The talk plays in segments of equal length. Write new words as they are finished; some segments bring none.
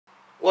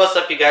What's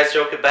up, you guys?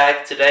 Joker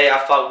back. Today I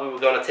thought we were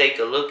going to take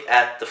a look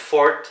at the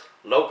Fort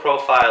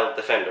low-profile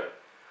Defender.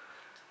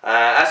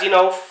 As you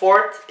know,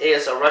 Fort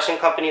is a Russian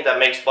company that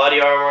makes body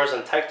armors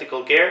and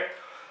tactical gear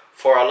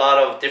for a lot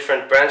of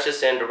different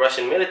branches in the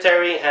Russian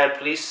military and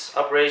police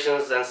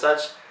operations and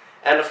such,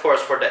 and of course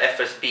for the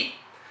FSB.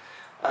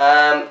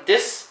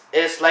 This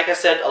is, like I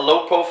said, a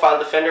low-profile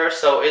Defender,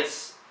 so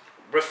it's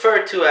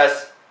referred to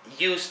as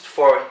used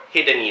for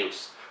hidden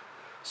use.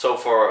 So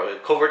for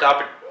covert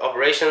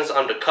operations,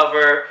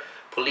 undercover,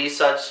 police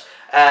such.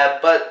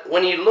 But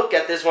when you look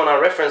at this one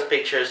on reference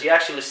pictures, you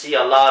actually see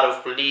a lot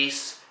of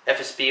police,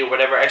 FSB or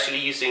whatever actually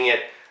using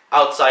it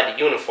outside the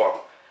uniform.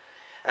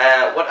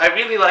 What I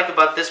really like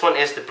about this one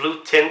is the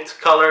blue tint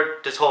color,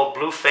 this whole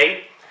blue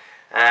fade.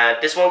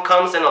 This one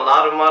comes in a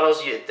lot of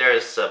models.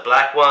 There's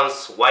black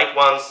ones, white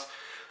ones.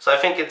 So I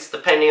think it's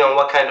depending on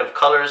what kind of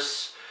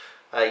colors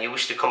you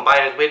wish to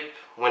combine it with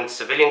when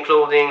civilian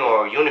clothing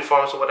or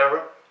uniforms or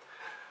whatever.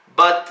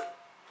 But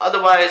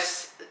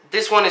otherwise,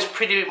 this one is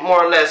pretty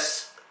more or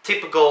less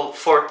typical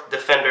Fort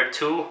Defender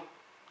 2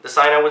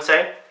 design, I would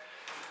say.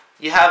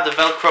 You have the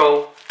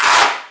Velcro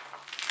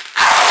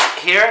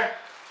here,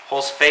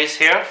 whole space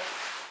here.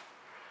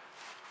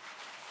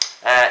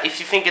 If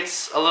you think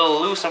it's a little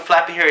loose and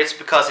flappy here, it's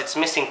because it's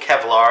missing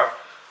Kevlar.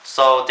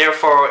 So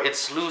therefore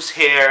it's loose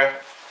here,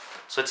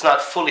 so it's not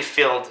fully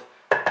filled,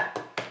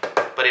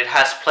 but it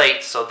has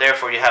plates, so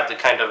therefore you have the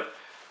kind of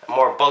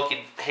more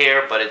bulky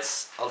here, but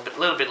it's a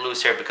little bit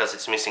loose here because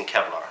it's missing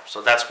Kevlar,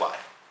 so that's why.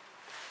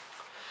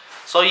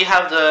 So you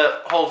have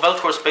the whole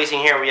Velcro spacing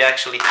here where you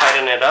actually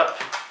tighten it up.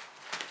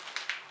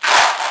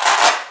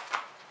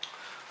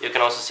 You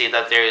can also see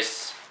that there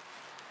is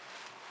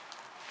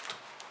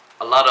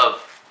a lot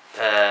of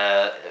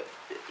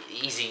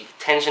easy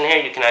tension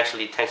here. You can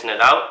actually tension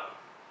it out.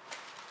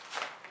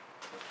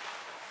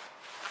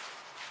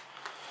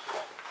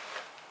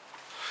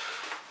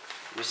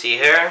 You see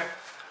here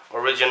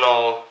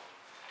original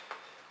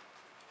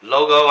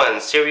logo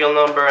and serial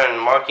number and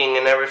marking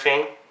and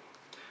everything.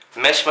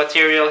 Mesh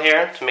material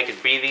here to make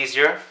it breathe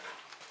easier.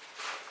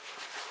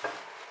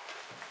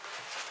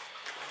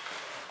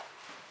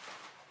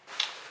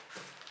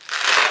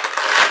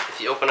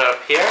 If you open it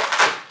up here,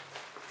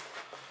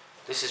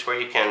 this is where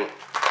you can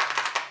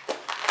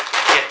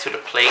get to the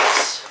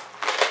plates.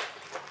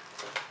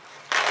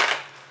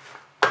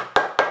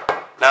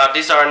 Now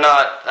these are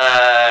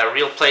not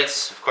real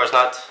plates, of course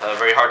not,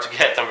 very hard to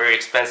get and very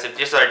expensive.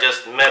 These are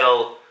just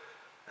metal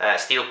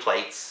steel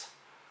plates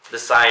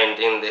designed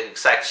in the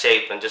exact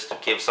shape and just to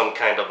give some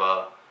kind of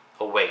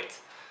a weight.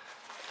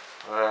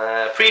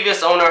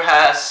 Previous owner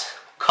has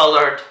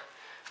colored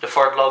the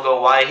Fort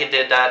logo. Why he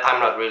did that, I'm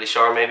not really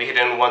sure. Maybe he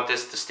didn't want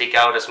this to stick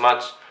out as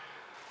much,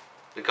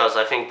 because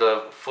I think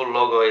the full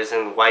logo is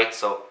in white,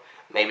 so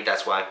maybe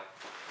that's why.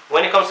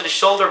 When it comes to the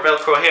shoulder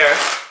Velcro here,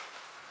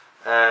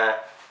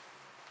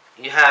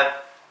 you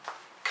have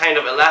kind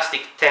of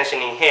elastic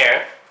tensioning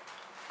here,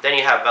 then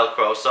you have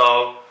Velcro,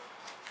 so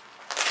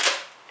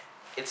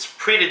it's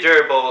pretty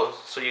durable,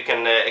 so you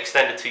can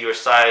extend it to your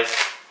size,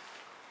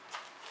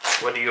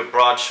 whether you're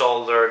broad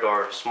shouldered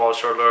or small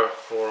shoulder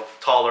or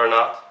tall or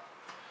not.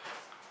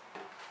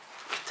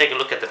 Take a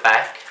look at the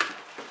back.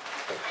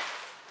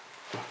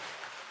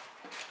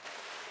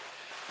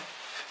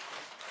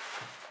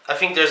 I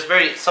think there's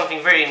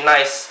something very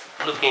nice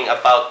looking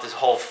about this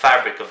whole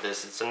fabric of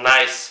this. It's a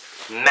nice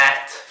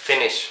matte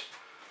finish.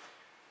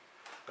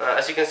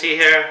 As you can see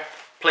here,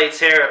 plates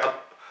here,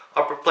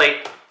 upper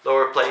plate,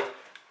 lower plate.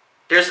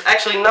 There's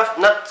actually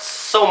not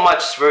so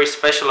much very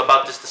special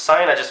about this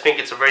design. I just think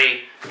it's a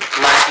very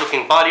nice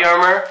looking body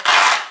armor.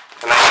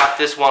 And I got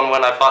this one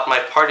when I bought my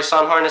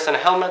partisan harness and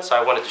helmet, so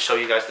I wanted to show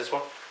you guys this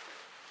one.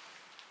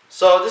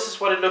 So this is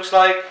what it looks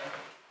like.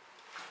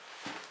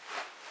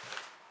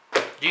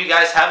 Do you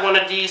guys have one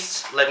of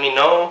these? Let me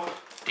know.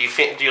 Do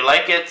you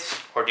like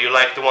it? Or do you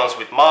like the ones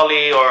with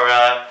Molly or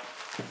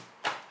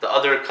the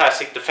other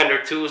classic Defender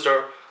 2s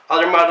or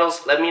other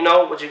models? Let me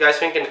know what you guys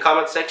think in the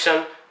comment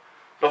section.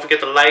 Don't forget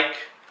to like,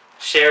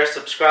 share,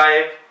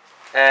 subscribe.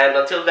 And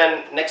until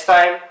then, next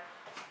time,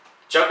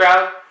 Joker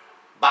out.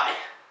 Bye.